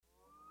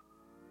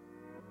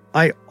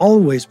I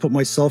always put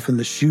myself in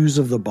the shoes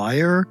of the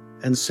buyer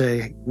and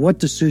say, what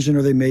decision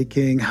are they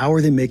making? How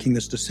are they making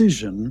this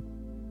decision?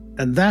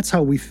 And that's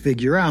how we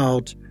figure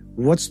out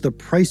what's the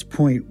price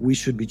point we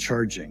should be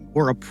charging,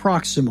 or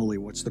approximately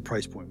what's the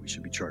price point we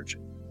should be charging.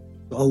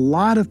 A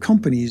lot of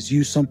companies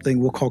use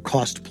something we'll call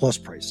cost plus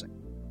pricing.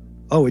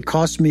 Oh, it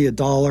costs me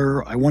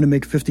 $1. I want to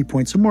make 50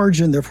 points of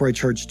margin, therefore I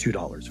charge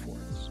 $2 for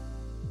it.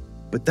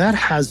 But that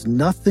has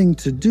nothing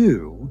to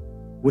do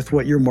with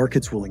what your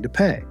market's willing to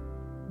pay.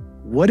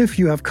 What if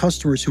you have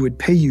customers who would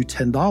pay you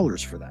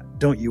 $10 for that?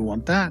 Don't you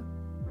want that?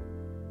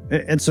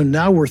 And so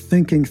now we're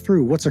thinking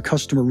through what's a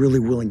customer really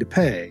willing to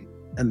pay,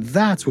 and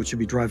that's what should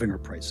be driving our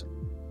pricing.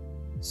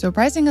 So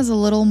pricing is a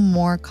little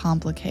more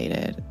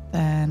complicated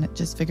than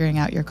just figuring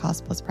out your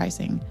cost plus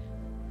pricing.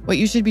 What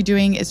you should be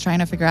doing is trying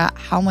to figure out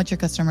how much your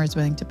customer is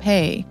willing to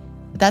pay.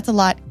 But that's a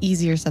lot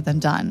easier said than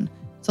done.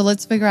 So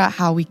let's figure out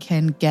how we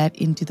can get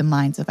into the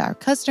minds of our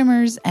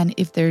customers and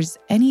if there's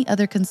any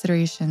other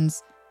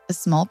considerations a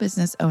small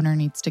business owner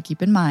needs to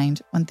keep in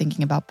mind when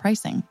thinking about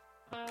pricing.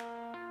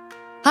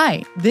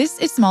 Hi, this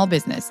is Small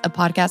Business, a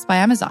podcast by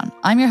Amazon.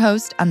 I'm your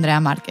host, Andrea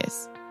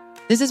Marquez.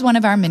 This is one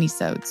of our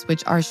mini-sodes,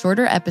 which are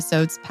shorter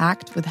episodes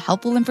packed with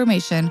helpful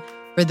information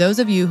for those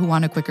of you who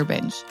want a quicker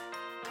binge.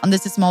 On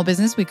This is Small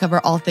Business, we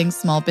cover all things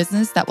small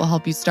business that will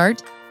help you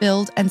start,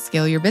 build, and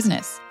scale your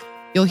business.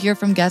 You'll hear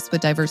from guests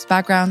with diverse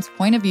backgrounds,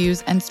 point of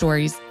views, and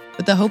stories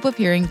with the hope of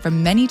hearing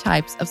from many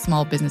types of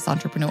small business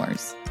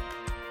entrepreneurs.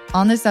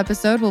 On this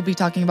episode, we'll be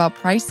talking about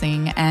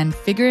pricing and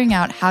figuring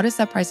out how to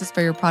set prices for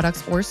your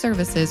products or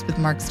services with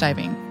Mark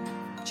Stiving,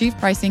 Chief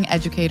Pricing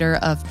Educator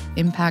of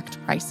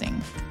Impact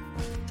Pricing.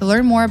 To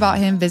learn more about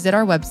him, visit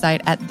our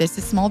website at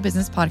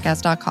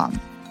thisissmallbusinesspodcast.com.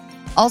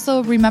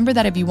 Also, remember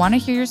that if you want to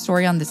hear your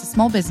story on This is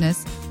Small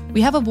Business, we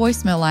have a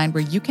voicemail line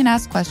where you can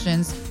ask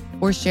questions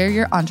or share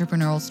your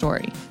entrepreneurial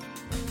story.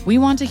 We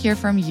want to hear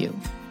from you.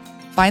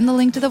 Find the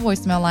link to the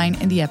voicemail line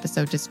in the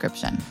episode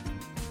description.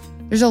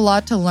 There's a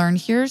lot to learn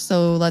here,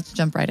 so let's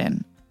jump right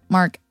in.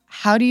 Mark,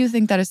 how do you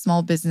think that a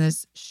small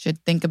business should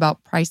think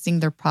about pricing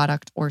their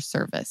product or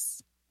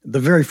service? The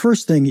very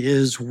first thing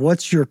is,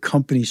 what's your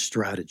company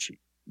strategy?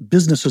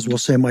 Businesses will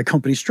say, my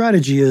company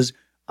strategy is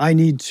I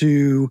need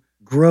to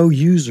grow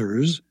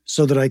users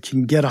so that I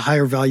can get a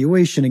higher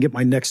valuation and get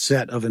my next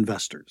set of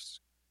investors.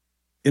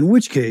 In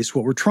which case,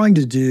 what we're trying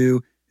to do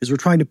is we're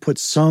trying to put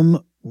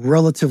some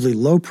relatively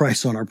low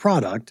price on our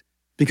product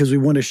because we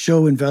want to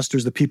show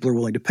investors that people are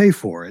willing to pay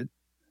for it,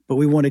 but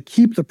we want to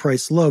keep the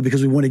price low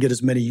because we want to get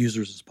as many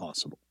users as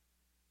possible.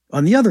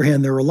 On the other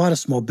hand, there are a lot of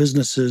small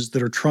businesses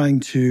that are trying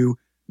to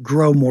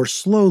grow more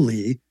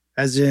slowly,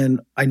 as in,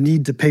 I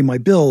need to pay my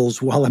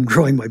bills while I'm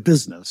growing my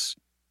business.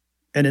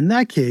 And in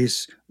that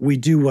case, we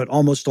do what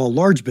almost all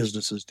large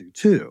businesses do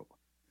too,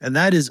 and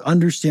that is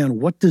understand,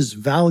 what does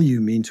value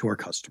mean to our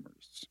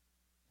customers?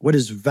 What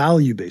is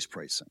value-based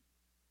pricing?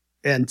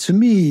 And to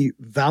me,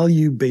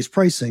 value-based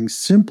pricing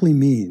simply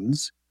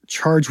means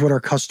charge what our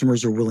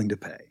customers are willing to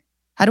pay.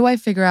 How do I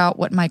figure out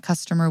what my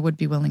customer would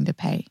be willing to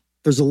pay?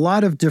 There's a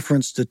lot of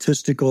different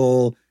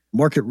statistical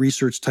market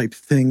research type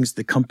things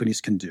that companies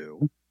can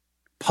do.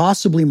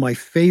 Possibly my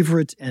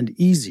favorite and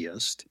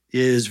easiest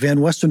is Van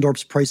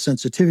Westendorp's price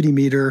sensitivity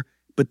meter,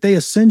 but they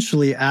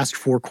essentially ask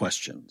 4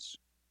 questions.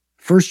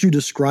 First, you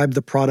describe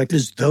the product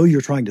as though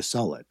you're trying to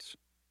sell it.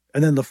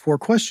 And then the 4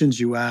 questions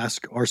you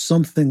ask are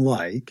something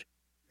like,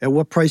 at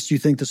what price do you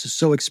think this is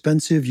so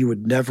expensive you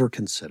would never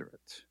consider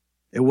it?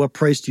 At what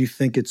price do you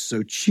think it's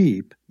so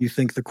cheap you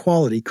think the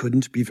quality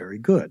couldn't be very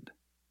good?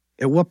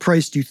 At what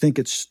price do you think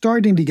it's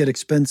starting to get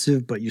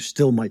expensive but you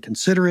still might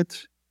consider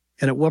it?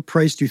 And at what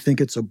price do you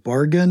think it's a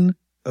bargain,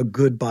 a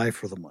good buy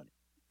for the money?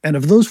 And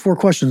of those 4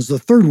 questions, the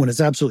third one is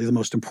absolutely the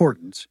most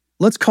important.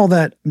 Let's call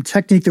that a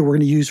technique that we're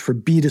going to use for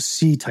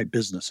B2C type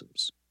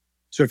businesses.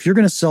 So if you're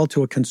going to sell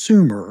to a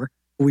consumer,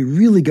 we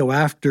really go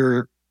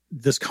after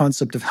this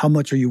concept of how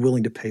much are you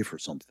willing to pay for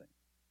something.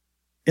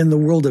 In the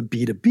world of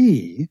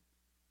B2B,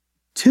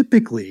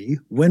 typically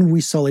when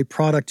we sell a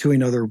product to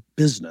another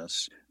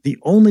business, the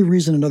only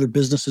reason another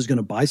business is going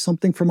to buy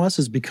something from us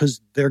is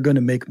because they're going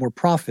to make more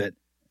profit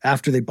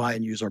after they buy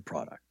and use our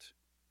product.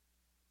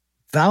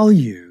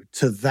 Value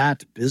to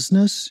that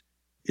business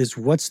is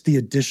what's the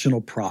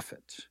additional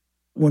profit.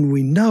 When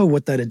we know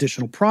what that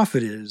additional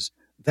profit is,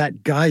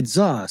 that guides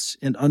us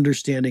in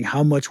understanding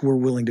how much we're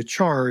willing to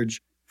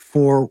charge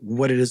for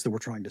what it is that we're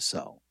trying to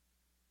sell.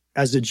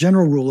 As a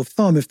general rule of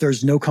thumb, if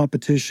there's no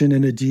competition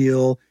in a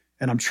deal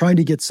and I'm trying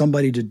to get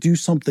somebody to do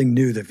something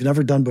new they've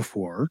never done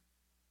before,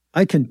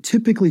 I can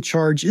typically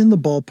charge in the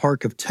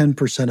ballpark of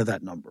 10% of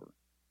that number.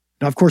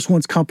 Now, of course,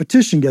 once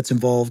competition gets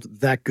involved,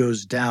 that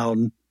goes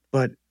down,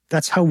 but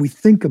that's how we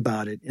think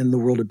about it in the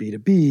world of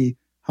B2B.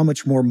 How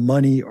much more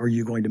money are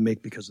you going to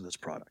make because of this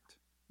product?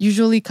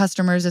 Usually,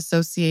 customers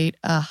associate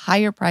a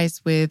higher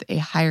price with a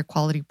higher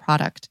quality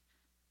product.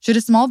 Should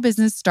a small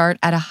business start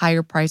at a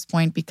higher price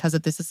point because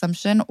of this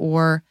assumption,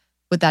 or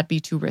would that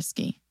be too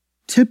risky?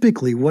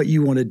 Typically, what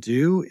you want to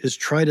do is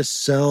try to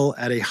sell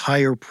at a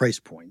higher price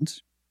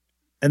point.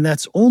 And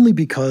that's only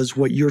because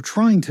what you're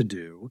trying to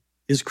do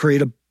is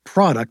create a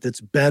product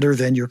that's better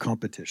than your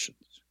competition's.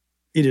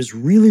 It is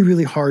really,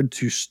 really hard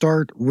to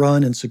start,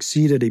 run, and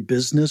succeed at a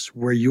business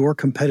where your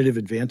competitive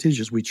advantage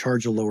is we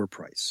charge a lower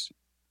price.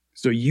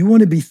 So you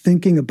want to be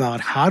thinking about,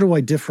 how do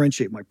I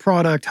differentiate my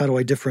product? How do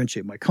I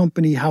differentiate my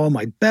company? How am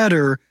I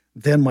better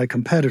than my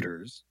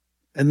competitors?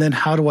 And then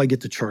how do I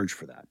get to charge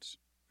for that?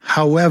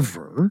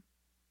 However,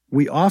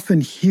 we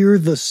often hear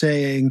the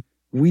saying,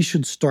 we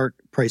should start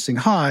pricing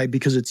high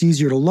because it's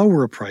easier to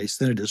lower a price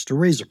than it is to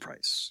raise a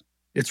price.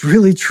 It's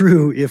really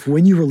true if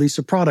when you release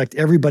a product,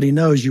 everybody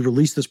knows you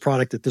released this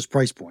product at this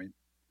price point,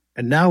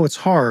 and now it's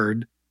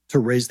hard to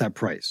raise that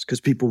price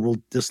because people will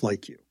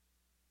dislike you.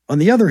 On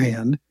the other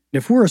hand,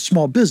 if we're a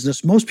small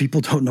business, most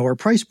people don't know our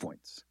price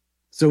points.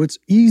 So it's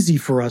easy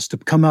for us to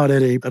come out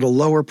at a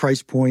lower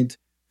price point,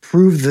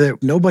 prove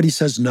that nobody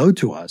says no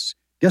to us.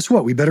 Guess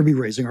what? We better be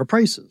raising our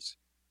prices.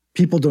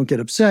 People don't get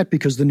upset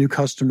because the new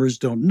customers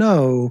don't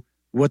know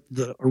what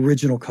the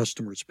original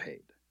customers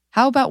paid.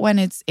 How about when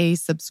it's a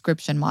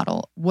subscription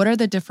model? What are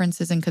the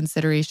differences and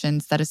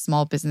considerations that a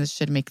small business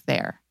should make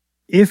there?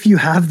 If you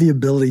have the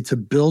ability to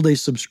build a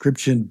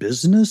subscription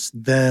business,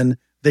 then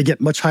they get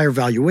much higher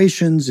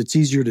valuations. It's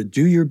easier to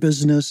do your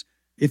business.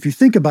 If you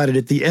think about it,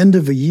 at the end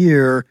of a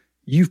year,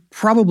 you've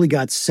probably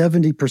got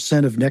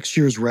 70% of next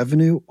year's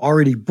revenue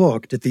already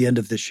booked at the end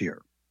of this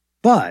year.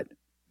 But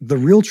the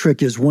real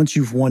trick is, once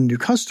you've won new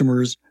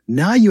customers,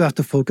 now you have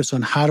to focus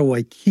on, how do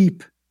I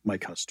keep my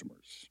customers?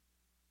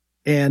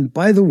 And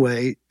by the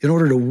way, in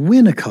order to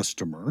win a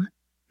customer,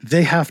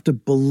 they have to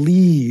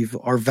believe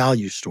our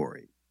value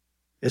story.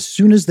 As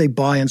soon as they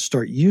buy and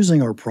start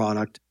using our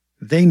product,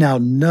 they now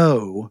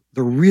know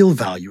the real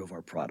value of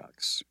our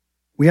products.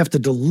 We have to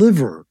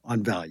deliver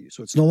on value,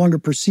 so it's no longer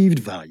perceived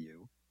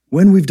value.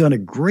 When we've done a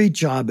great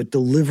job at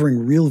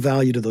delivering real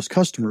value to those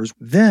customers,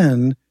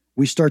 then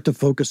we start to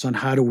focus on,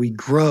 how do we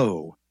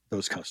grow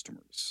those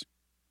customers?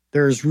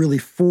 There's really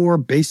 4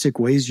 basic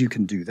ways you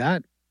can do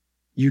that.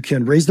 You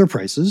can raise their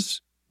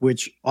prices,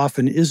 which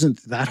often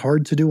isn't that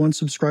hard to do on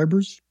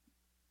subscribers.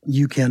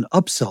 You can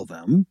upsell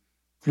them.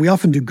 We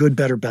often do good,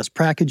 better, best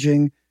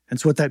packaging. And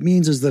so what that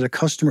means is that a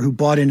customer who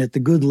bought in at the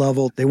good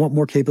level, they want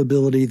more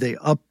capability, they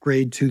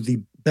upgrade to the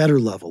better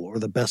level or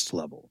the best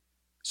level.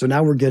 So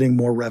now we're getting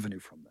more revenue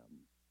from them.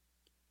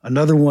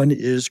 Another one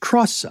is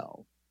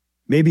cross-sell.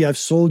 Maybe I've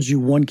sold you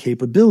one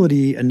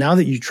capability, and now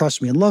that you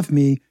trust me and love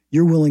me,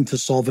 you're willing to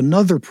solve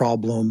another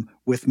problem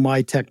with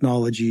my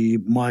technology,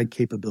 my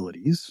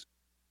capabilities.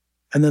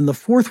 And then the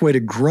 4th way to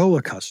grow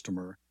a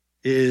customer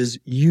is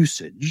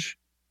usage.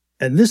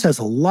 And this has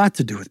a lot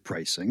to do with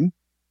pricing,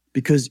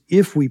 because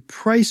if we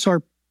price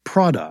our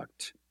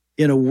product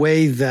in a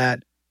way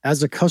that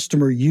as a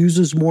customer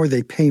uses more,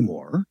 they pay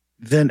more,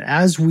 then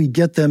as we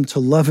get them to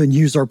love and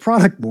use our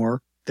product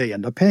more, they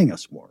end up paying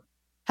us more.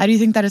 How do you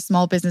think that a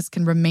small business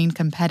can remain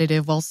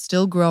competitive while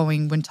still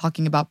growing when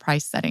talking about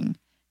price setting?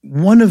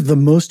 One of the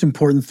most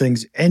important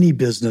things any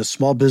business,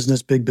 small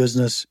business, big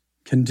business,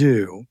 can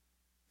do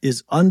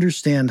is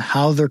understand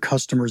how their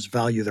customers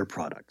value their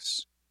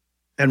products.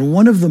 And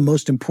one of the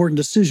most important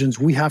decisions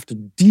we have to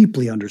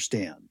deeply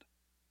understand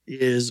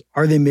is,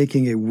 are they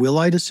making a will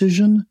I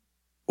decision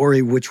or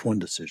a which one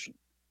decision?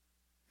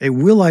 A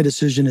will I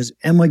decision is,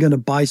 am I going to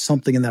buy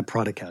something in that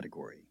product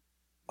category?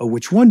 A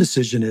which one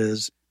decision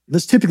is,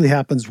 this typically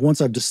happens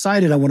once I've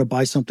decided I want to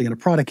buy something in a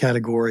product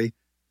category.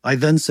 I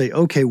then say,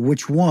 okay,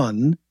 which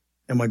one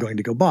am I going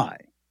to go buy?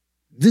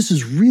 This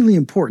is really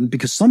important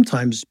because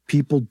sometimes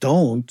people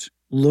don't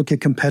look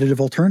at competitive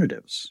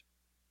alternatives.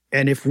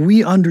 And if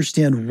we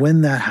understand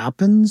when that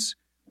happens,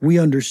 we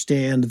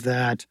understand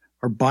that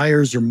our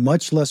buyers are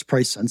much less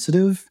price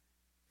sensitive,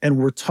 and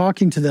we're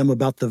talking to them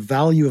about the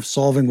value of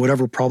solving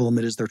whatever problem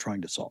it is they're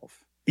trying to solve.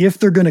 If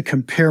they're going to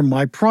compare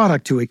my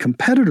product to a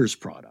competitor's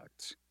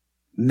product,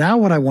 now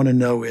what I want to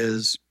know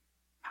is,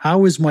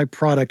 how is my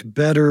product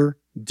better,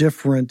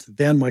 different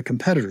than my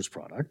competitor's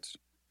product?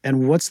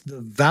 And what's the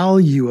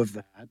value of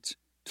that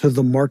to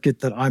the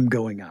market that I'm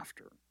going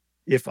after?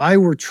 If I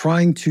were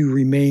trying to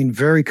remain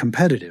very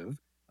competitive,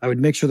 I would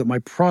make sure that my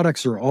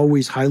products are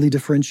always highly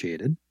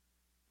differentiated.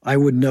 I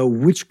would know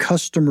which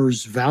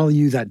customers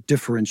value that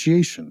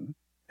differentiation,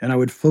 and I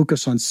would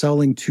focus on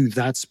selling to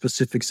that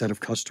specific set of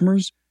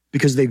customers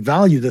because they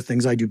value the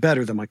things I do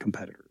better than my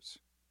competitors.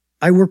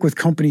 I work with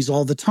companies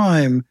all the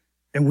time,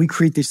 and we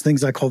create these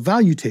things I call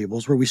value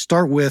tables, where we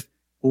start with,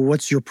 well,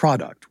 what's your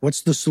product?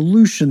 What's the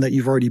solution that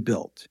you've already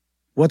built?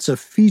 What's a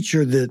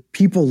feature that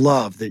people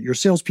love, that your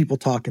salespeople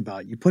talk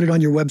about? You put it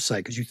on your website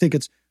because you think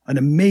it's an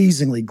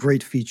amazingly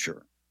great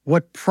feature.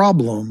 What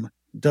problem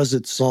does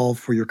it solve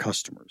for your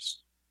customers?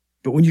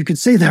 But when you can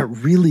say that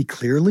really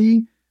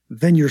clearly,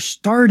 then you're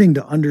starting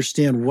to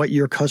understand what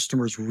your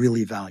customers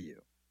really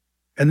value.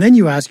 And then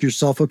you ask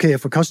yourself, okay,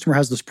 if a customer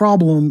has this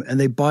problem and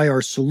they buy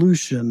our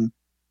solution,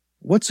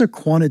 what's a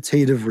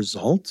quantitative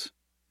result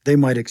they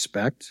might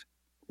expect?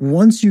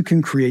 Once you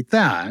can create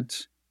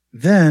that,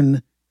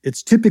 then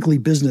it's typically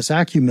business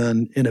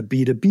acumen in a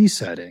B2B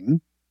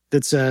setting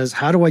that says,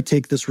 how do I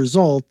take this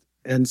result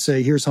and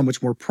say, here's how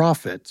much more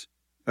profit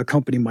a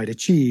company might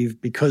achieve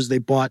because they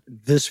bought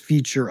this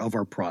feature of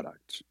our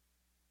product.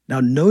 Now,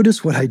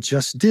 notice what I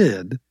just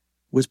did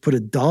was put a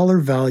dollar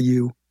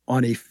value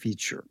on a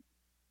feature.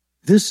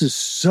 This is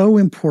so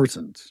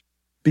important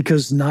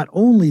because not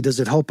only does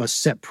it help us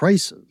set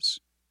prices,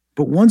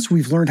 but once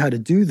we've learned how to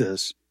do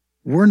this,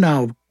 we're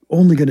now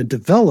only going to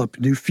develop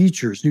new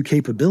features, new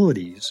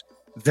capabilities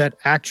that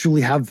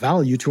actually have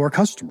value to our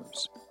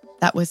customers.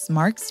 That was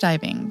Mark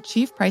Stiving,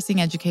 Chief Pricing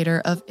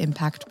Educator of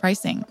Impact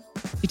Pricing.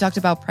 He talked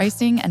about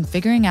pricing and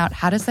figuring out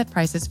how to set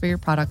prices for your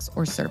products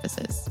or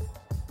services.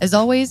 As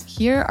always,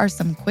 here are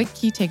some quick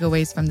key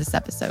takeaways from this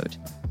episode.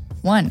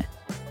 1.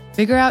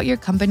 Figure out your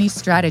company's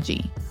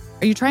strategy.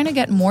 Are you trying to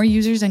get more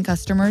users and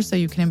customers so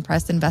you can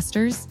impress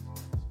investors?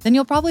 Then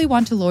you'll probably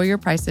want to lower your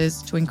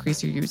prices to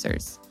increase your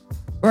users.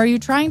 Or are you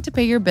trying to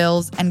pay your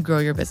bills and grow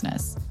your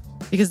business?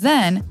 Because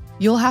then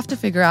you'll have to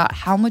figure out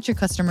how much your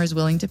customer is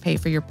willing to pay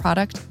for your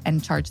product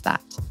and charge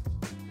that.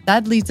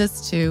 That leads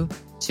us to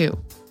 2.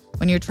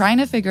 When you're trying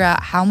to figure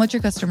out how much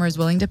your customer is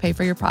willing to pay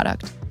for your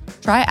product,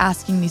 try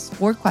asking these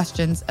 4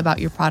 questions about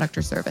your product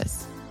or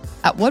service.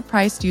 At what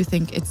price do you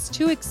think it's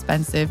too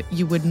expensive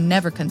you would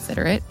never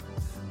consider it?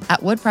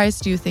 At what price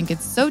do you think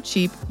it's so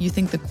cheap you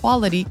think the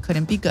quality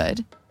couldn't be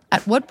good?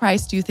 At what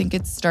price do you think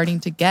it's starting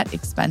to get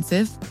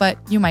expensive, but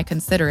you might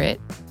consider it?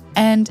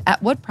 And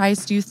at what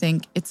price do you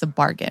think it's a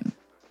bargain?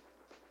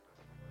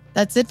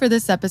 That's it for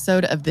this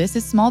episode of This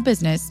is Small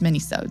Business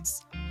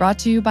Minisodes, brought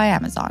to you by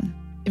Amazon.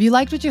 If you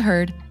liked what you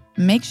heard,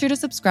 make sure to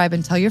subscribe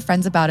and tell your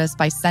friends about us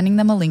by sending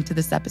them a link to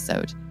this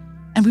episode.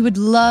 And we would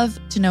love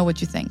to know what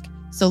you think,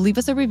 so leave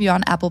us a review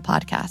on Apple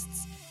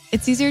Podcasts.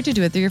 It's easier to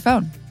do it through your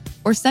phone.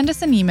 Or send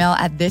us an email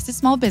at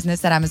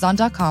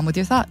thisissmallbusiness@amazon.com with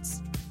your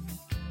thoughts.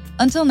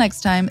 Until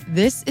next time,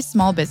 This is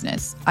Small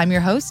Business. I'm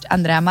your host,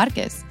 Andrea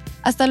Marquez.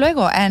 Hasta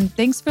luego, and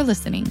thanks for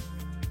listening.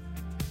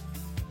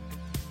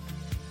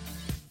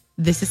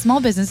 This is Small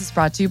Business is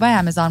brought to you by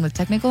Amazon with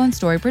technical and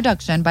story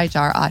production by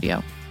Jar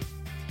Audio.